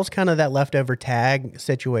 How's kind of that leftover tag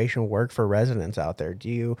situation work for residents out there? Do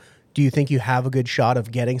you think you have a good shot of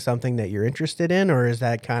getting something that you're interested in, or is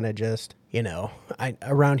that kind of just,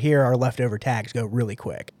 around here, our leftover tags go really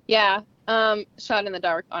quick? Yeah. Shot in the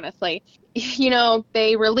dark, honestly.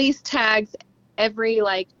 They release tags every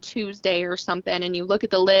like Tuesday or something, and you look at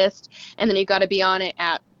the list, and then you got to be on it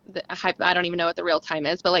at I don't even know what the real time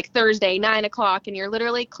is, but like Thursday, 9:00, and you're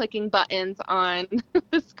literally clicking buttons on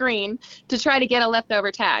the screen to try to get a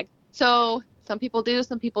leftover tag. So some people do,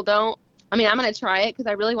 some people don't. I mean, I'm going to try it because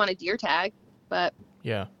I really want a deer tag, but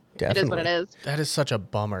yeah, definitely. It is what it is. That is such a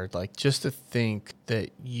bummer. Like, just to think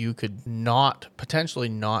that you could potentially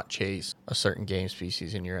not chase a certain game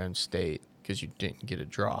species in your own state because you didn't get a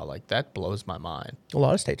draw. Like, that blows my mind. A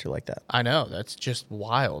lot of states are like that. I know. That's just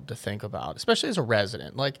wild to think about, especially as a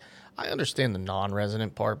resident. Like, I understand the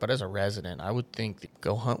non-resident part, but as a resident, I would think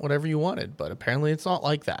go hunt whatever you wanted. But apparently it's not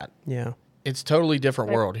like that. Yeah. It's totally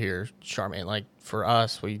different world here, Charmaine. Like, for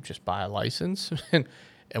us, we just buy a license, and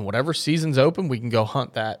whatever season's open, we can go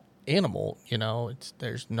hunt that animal.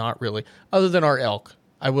 There's not really, other than our elk.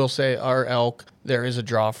 I will say our elk, there is a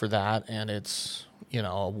draw for that, and it's,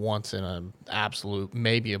 a once in a absolute,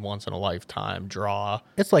 maybe a once in a lifetime draw.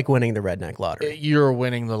 It's like winning the redneck lottery. You're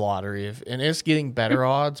winning the lottery, and it's getting better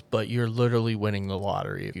odds, but you're literally winning the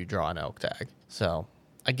lottery if you draw an elk tag. So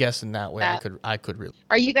I guess in that way, I could really.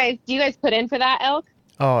 Do you guys put in for that elk?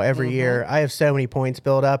 Oh, every year. I have so many points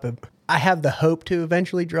built up. I have the hope to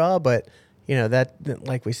eventually draw, but that,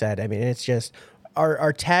 like we said, I mean, it's just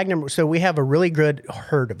our tag number. So we have a really good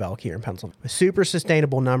herd of elk here in Pennsylvania. Super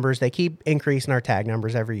sustainable numbers. They keep increasing our tag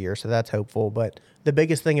numbers every year, so that's hopeful. But the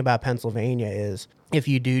biggest thing about Pennsylvania is if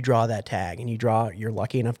you do draw that tag and you're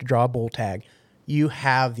lucky enough to draw a bull tag, you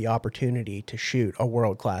have the opportunity to shoot a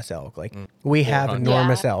world-class elk. Like we have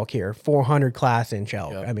enormous elk here, 400 class inch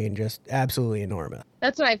elk. Yep. I mean, just absolutely enormous.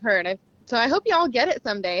 That's what I've heard. So I hope y'all get it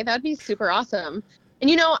someday. That'd be super awesome.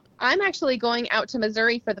 And I'm actually going out to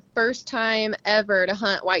Missouri for the first time ever to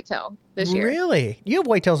hunt whitetail this year. Really? You have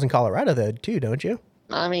whitetails in Colorado though, too, don't you?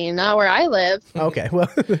 I mean, not where I live. Okay,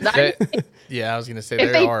 well. Yeah, I was going to say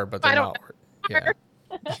there are, but they're not. Yeah.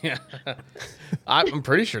 Yeah. I'm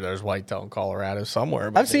pretty sure there's whitetail in Colorado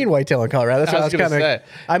somewhere. I've seen whitetail in Colorado. That's what I was going to say.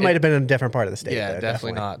 I might have been in a different part of the state. Yeah, though,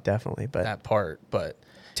 definitely not. Definitely, but that part. But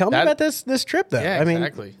tell me about this trip, though. Yeah, I mean,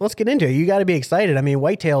 exactly. Let's get into it. You got to be excited. I mean,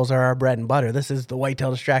 whitetails are our bread and butter. This is the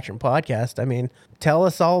Whitetail Distraction Podcast. I mean, give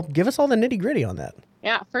us all the nitty gritty on that.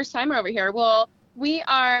 Yeah, first timer over here. Well, we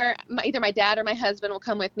are, either my dad or my husband will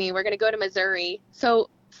come with me. We're going to go to Missouri. So,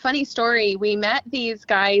 funny story, we met these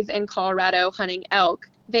guys in Colorado hunting elk.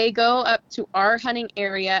 They go up to our hunting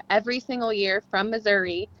area every single year from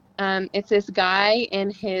Missouri. It's this guy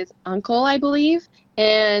and his uncle, I believe,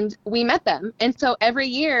 and we met them. And so every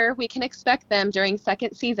year we can expect them during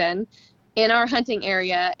second season in our hunting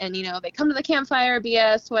area, and they come to the campfire,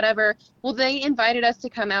 BS, whatever. Well, they invited us to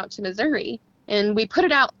come out to Missouri, and we put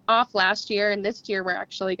it out off last year, and this year we're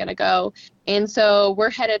actually going to go. And so we're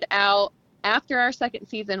headed out after our second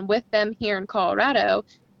season with them here in Colorado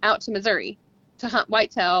out to Missouri to hunt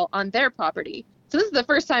whitetail on their property. So this is the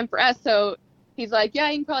first time for us. So he's like, yeah,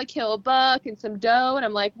 you can probably kill a buck and some doe. And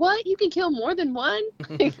I'm like, what? You can kill more than one?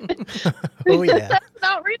 Oh, yeah. That's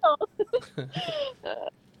not real.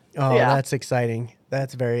 Oh, Yeah. that's exciting.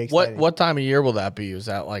 That's very exciting. What time of year will that be? Is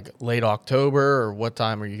that like late October, or what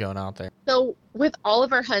time are you going out there? So with all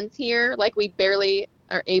of our hunts here, like we barely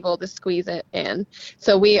are able to squeeze it in.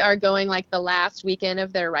 So we are going like the last weekend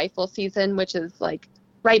of their rifle season, which is like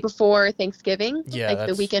right before Thanksgiving, Yeah, like the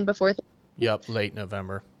that's- weekend before. Yep, late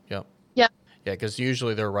November. Yep. Yeah. Yeah, because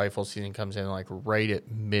usually their rifle season comes in like right at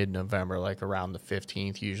mid-November, like around the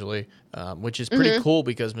 15th usually, which is pretty cool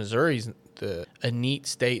because Missouri's a neat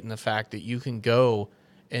state in the fact that you can go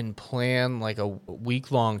and plan like a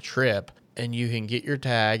week-long trip, and you can get your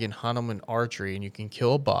tag and hunt them in archery, and you can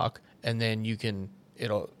kill a buck, and then you can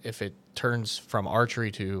if it turns from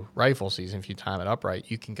archery to rifle season, if you time it up right,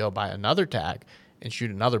 you can go buy another tag and shoot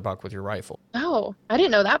another buck with your rifle. Oh, I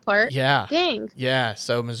didn't know that part. Yeah. Dang. Yeah,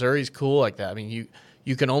 so Missouri's cool like that. I mean,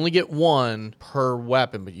 you can only get one per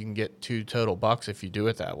weapon, but you can get 2 total bucks if you do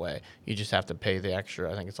it that way. You just have to pay the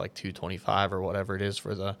extra. I think it's like $225 or whatever it is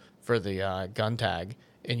for the gun tag,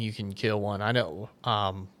 and you can kill one. I know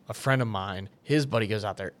a friend of mine, his buddy goes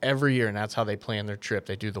out there every year, and that's how they plan their trip.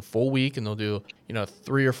 They do the full week, and they'll do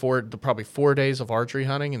 3 or 4, probably 4 days of archery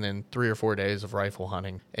hunting, and then 3 or 4 days of rifle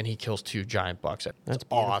hunting, and he kills 2 giant bucks. That's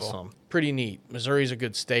awesome. Pretty neat. Missouri's a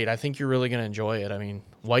good state. I think you're really going to enjoy it. I mean,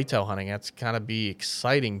 whitetail hunting, that's kind of be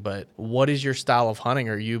exciting, but what is your style of hunting?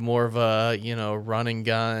 Are you more of a, run and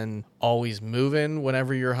gun, always moving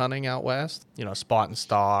whenever you're hunting out west? Spot and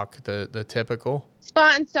stalk, the typical?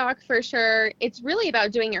 Spot and stalk for sure. It's really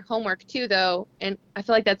about doing your homework too, though. And I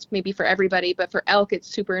feel like that's maybe for everybody, but for elk, it's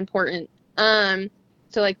super important.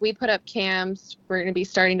 So like we put up cams. We're going to be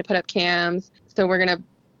starting to put up cams. So we're going to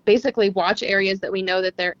basically watch areas that we know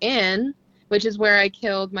that they're in, which is where I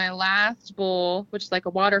killed my last bull, which is like a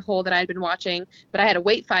water hole that I had been watching, but I had to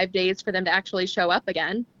wait 5 days for them to actually show up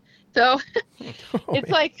again. So it's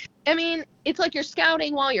like, it's like you're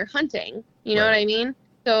scouting while you're hunting. You know what I mean?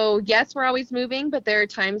 So yes, we're always moving, but there are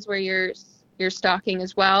times where you're stalking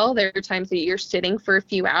as well. There are times that you're sitting for a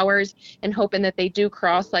few hours and hoping that they do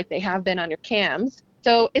cross like they have been on your cams.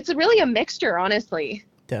 So it's really a mixture, honestly.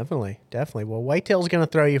 Definitely. Well, whitetail's going to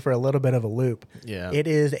throw you for a little bit of a loop. Yeah. It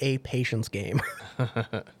is a patience game.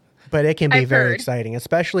 But it can be very exciting,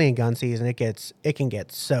 especially in gun season. It can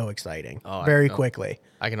get so exciting very quickly.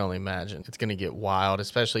 I can only imagine. It's going to get wild,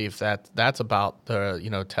 especially if that's about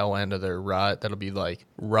the tail end of their rut. That'll be like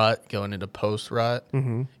rut going into post rut.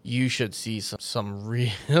 Mm-hmm. You should see some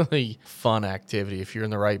really fun activity if you're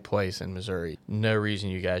in the right place in Missouri. No reason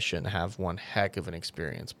you guys shouldn't have one heck of an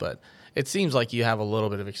experience, but it seems like you have a little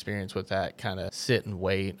bit of experience with that kind of sit and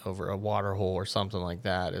wait over a water hole or something like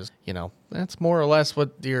that. That's more or less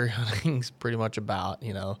what deer hunting's pretty much about,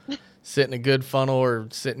 sit in a good funnel or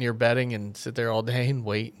sit in your bedding and sit there all day and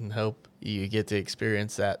wait and hope you get to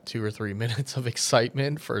experience that 2 or 3 minutes of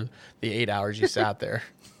excitement for the 8 hours you sat there.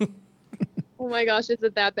 Oh my gosh, is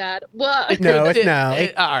it that bad? Well, No,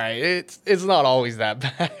 all right. It's not always that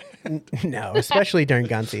bad. No, especially during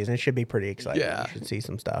gun season. It should be pretty exciting. Yeah. You should see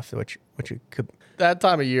some stuff, which you could. That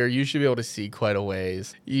time of year, you should be able to see quite a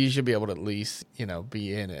ways. You should be able to at least,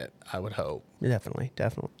 be in it, I would hope. Definitely.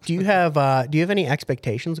 Do you have any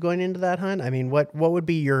expectations going into that hunt? I mean, what would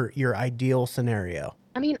be your ideal scenario?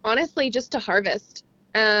 Honestly, just to harvest.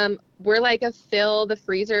 We're like a fill the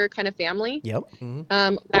freezer kind of family. Yep.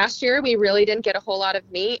 Mm-hmm. Last year, we really didn't get a whole lot of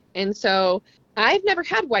meat. And so I've never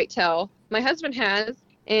had whitetail. My husband has.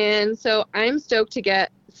 And so I'm stoked to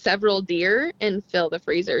get several deer and fill the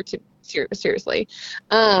freezer seriously.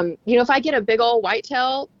 If I get a big old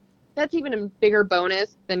whitetail, that's even a bigger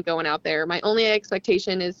bonus than going out there. My only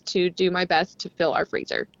expectation is to do my best to fill our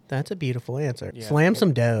freezer. That's a beautiful answer. Yeah. Slam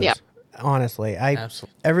some does. Yeah. Honestly,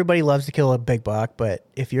 Absolutely. Everybody loves to kill a big buck, but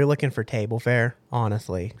if you're looking for table fare,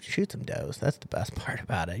 honestly, shoot some does. That's the best part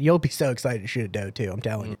about it. You'll be so excited to shoot a doe too. I'm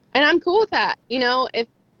telling you. And I'm cool with that. If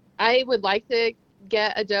I would like to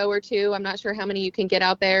get a doe or two, I'm not sure how many you can get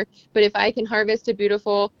out there, but if I can harvest a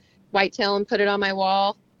beautiful whitetail and put it on my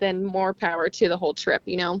wall, then more power to the whole trip.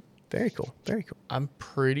 Very cool. I'm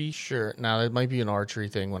pretty sure. Now, it might be an archery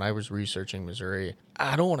thing. When I was researching Missouri,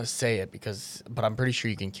 I don't want to say it but I'm pretty sure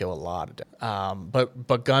you can kill a lot of them.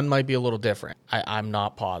 But gun might be a little different. I'm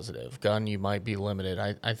not positive. Gun, you might be limited.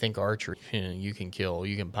 I think archery, you can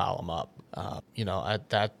pile them up.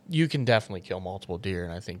 That you can definitely kill multiple deer,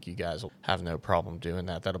 and I think you guys will have no problem doing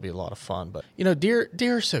that. That'll be a lot of fun. But deer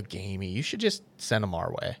are so gamey. You should just send them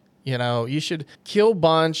our way. You should kill a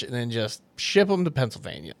bunch and then just ship them to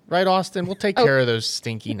Pennsylvania, right, Austin? We'll take care of those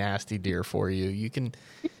stinky, nasty deer for you. You can,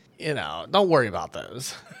 don't worry about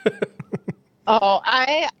those.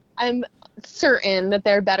 I'm certain that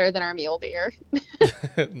they're better than our mule deer.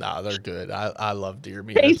 No, they're good. I love deer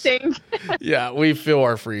meat. Tasting. Yeah, we fill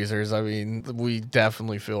our freezers. I mean, we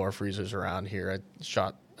definitely fill our freezers around here. I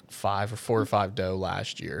shot 4 or 5 doe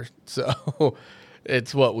last year, so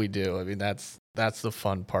it's what we do. I mean, that's the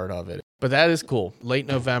fun part of it. But that is cool. Late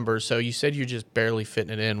November. So you said you're just barely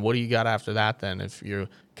fitting it in. What do you got after that then? If you're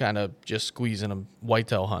kind of just squeezing a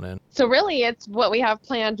whitetail hunt in. So really, it's what we have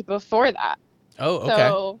planned before that. Oh, okay.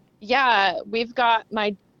 So yeah, we've got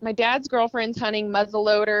my dad's girlfriend's hunting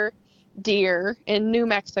muzzleloader deer in New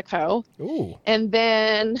Mexico. Ooh. And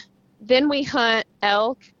then we hunt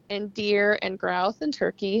elk and deer and grouse and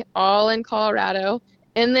turkey all in Colorado.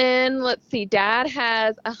 And then let's see, Dad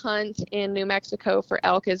has a hunt in New Mexico for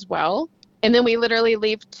elk as well. And then we literally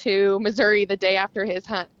leave to Missouri the day after his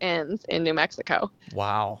hunt ends in New Mexico.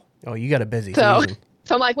 Wow. Oh, you got a busy season.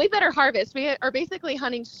 So I'm like, we better harvest. We are basically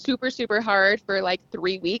hunting super, super hard for like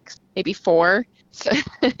 3 weeks, maybe 4. So,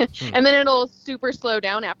 and then it'll super slow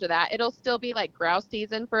down after that. It'll still be like grouse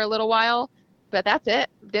season for a little while, but that's it.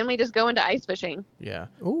 Then we just go into ice fishing. Yeah.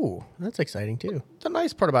 Ooh, that's exciting too. The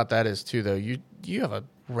nice part about that is too, though, you have a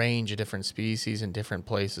range of different species in different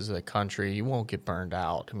places of the country. You won't get burned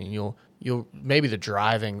out. I mean, you'll maybe the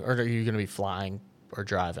driving, or are you going to be flying or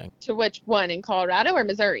driving? To which one, in Colorado or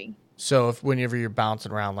Missouri? So whenever you're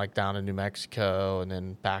bouncing around like down in New Mexico and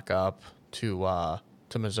then back up to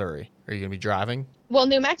Missouri, are you going to be driving? Well,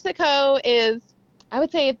 New Mexico is, I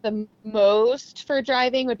would say the most for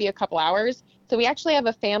driving would be a couple hours. So we actually have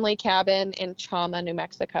a family cabin in Chama, New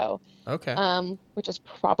Mexico. Okay. Which is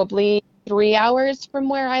probably 3 hours from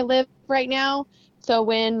where I live right now. So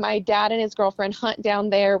when my dad and his girlfriend hunt down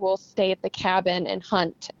there, we'll stay at the cabin and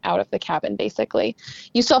hunt out of the cabin, basically.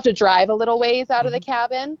 You still have to drive a little ways out of the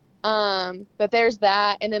cabin. But there's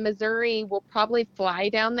that. And then Missouri, we'll probably fly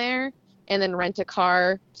down there and then rent a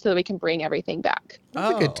car so that we can bring everything back.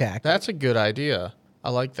 That's a good tactic. That's a good idea.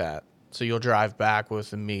 I like that. So you'll drive back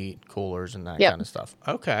with the meat, coolers, and that kind of stuff.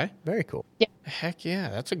 Okay. Very cool. Yeah. Heck yeah,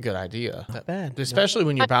 that's a good idea. Not bad. Especially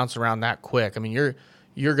when you bounce around that quick. I mean,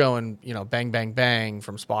 you're going, bang, bang, bang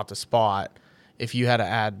from spot to spot. If you had to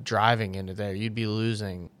add driving into there, you'd be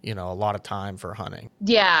losing, a lot of time for hunting.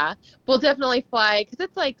 Yeah, we'll definitely fly because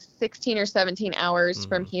it's like 16 or 17 hours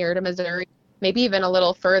from here to Missouri, maybe even a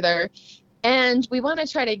little further. And we want to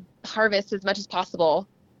try to harvest as much as possible.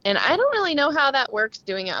 And I don't really know how that works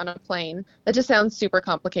doing it on a plane. That just sounds super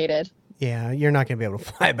complicated. Yeah, you're not going to be able to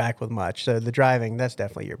fly back with much. So the driving, that's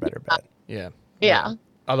definitely your better bet. Yeah.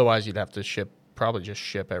 Otherwise, you'd have to probably just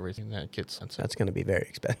ship everything that gets sent. That's going to be very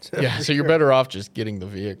expensive. Yeah, so you're better off just getting the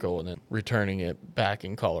vehicle and then returning it back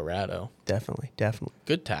in Colorado. Definitely.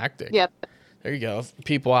 Good tactic. Yep. There you go.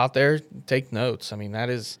 People out there, take notes. I mean,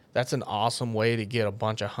 that's an awesome way to get a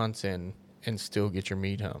bunch of hunts in and still get your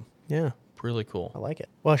meat home. Yeah. Really cool. I like it.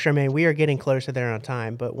 Well, Charmaine, we are getting closer there on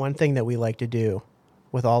time, but one thing that we like to do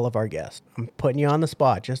with all of our guests, I'm putting you on the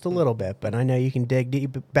spot just a little bit, but I know you can dig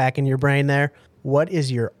deep back in your brain there. What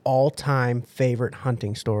is your all-time favorite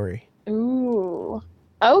hunting story? Ooh.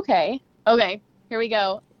 Okay. Here we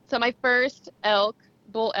go. So my first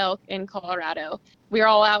bull elk in Colorado, we were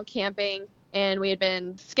all out camping and we had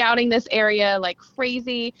been scouting this area like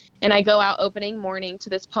crazy. And I go out opening morning to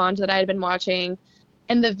this pond that I had been watching.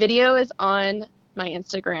 And the video is on my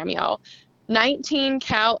Instagram, y'all. 19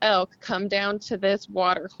 cow elk come down to this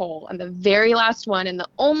water hole. And the very last one and the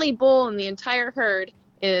only bull in the entire herd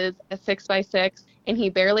is a 6x6. And he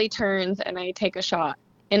barely turns and I take a shot.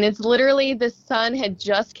 And it's literally the sun had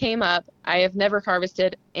just came up. I have never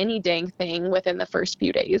harvested any dang thing within the first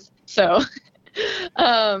few days. So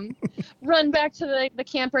run back to the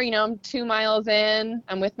camper. I'm 2 miles in.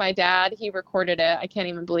 I'm with my dad. He recorded it. I can't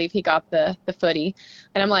even believe he got the footy.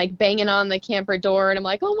 And I'm like banging on the camper door. And I'm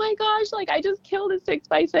like, oh my gosh, like I just killed a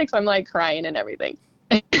 6x6. I'm like crying and everything.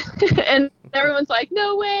 And everyone's like,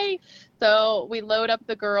 no way. So we load up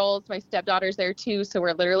the girls. My stepdaughter's there too. So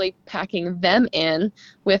we're literally packing them in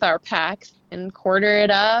with our packs and quarter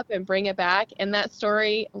it up and bring it back. And that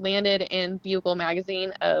story landed in Bugle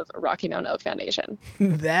magazine of Rocky Mountain Elk Foundation.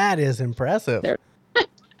 That is impressive.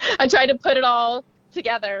 I tried to put it all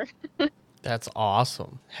together. That's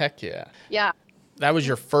awesome. Heck yeah. Yeah. That was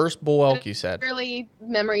your first bull elk, you said? Really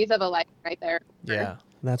memories of a life right there. Yeah.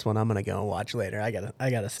 That's one I'm going to go and watch later. I gotta.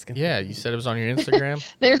 Yeah, you said it was on your Instagram?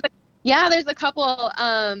 Yeah, there's a couple.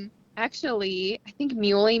 Actually, I think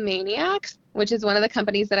Muley Maniacs, which is one of the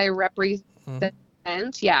companies that I represent.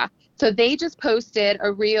 Yeah. So they just posted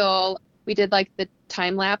a reel. We did like the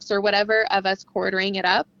time lapse or whatever of us quartering it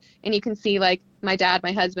up. And you can see like my dad,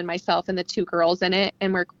 my husband, myself, and the two girls in it.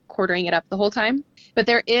 And we're quartering it up the whole time. But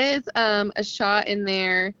there is a shot in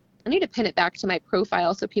there. I need to pin it back to my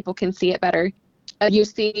profile so people can see it better. You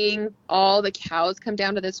seeing all the cows come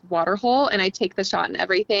down to this water hole, and I take the shot and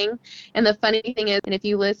everything. And the funny thing is, and if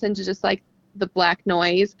you listen to just like the black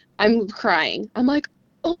noise, I'm crying. I'm like,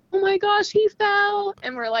 oh my gosh, he fell.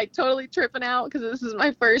 And we're like totally tripping out because this is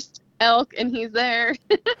my first elk and he's there.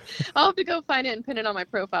 I'll have to go find it and pin it on my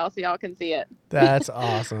profile so y'all can see it. That's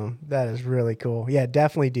awesome. That is really cool. Yeah,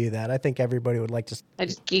 definitely do that. I think everybody would like to. I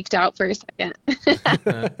just geeked out for a second.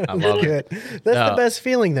 I love it. That's the best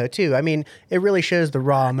feeling though too. I mean, it really shows the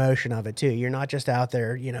raw emotion of it too. You're not just out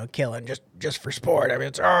there, killing just for sport. I mean,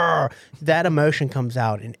 it's that emotion comes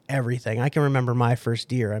out in everything. I can remember my first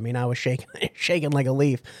deer. I mean, I was shaking like a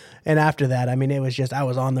leaf. And after that, I mean, it was just I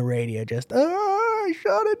was on the radio just I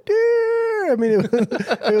shot a deer. I mean,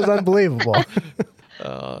 it was unbelievable.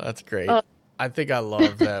 Oh, that's great. I think I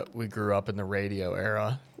love that we grew up in the radio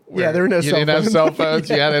era. Yeah, there were no cell phones. You didn't have cell phones.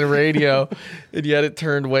 You had a radio, and you had it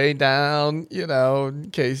turned way down,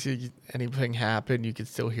 in case anything happened, you could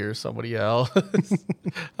still hear somebody else.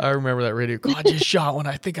 I remember that radio. God, I just shot one.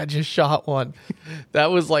 I think I just shot one.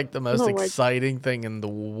 That was like the most exciting thing in the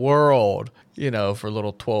world, for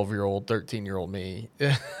little 12-year-old, 13-year-old me.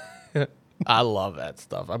 I love that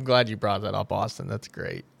stuff. I'm glad you brought that up, Austin. That's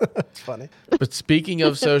great. That's funny. But speaking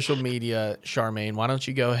of social media, Charmaine, why don't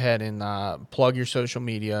you go ahead and plug your social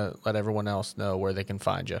media, let everyone else know where they can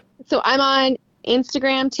find you. So I'm on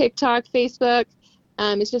Instagram, TikTok, Facebook.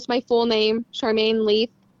 It's just my full name, Charmaine Leath,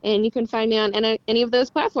 and you can find me on any of those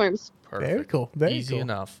platforms. Perfect. Very cool. Very Easy cool.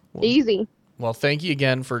 enough. Easy. Well, thank you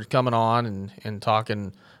again for coming on and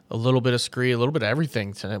talking a little bit of scree, a little bit of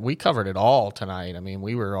everything tonight. We covered it all tonight. I mean,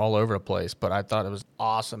 we were all over the place, but I thought it was an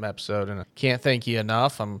awesome episode, and I can't thank you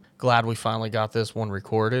enough. I'm glad we finally got this one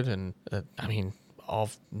recorded, and nothing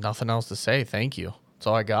else to say. Thank you. That's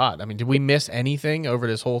all I got. I mean, did we miss anything over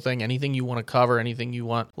this whole thing? Anything you want to cover? Anything you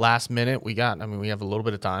want last minute? We have a little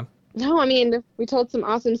bit of time. No, we told some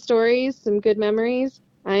awesome stories, some good memories.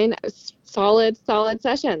 It was solid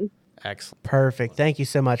session. Excellent. Perfect. Thank you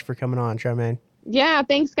so much for coming on, Charmaine. Yeah,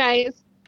 thanks, guys.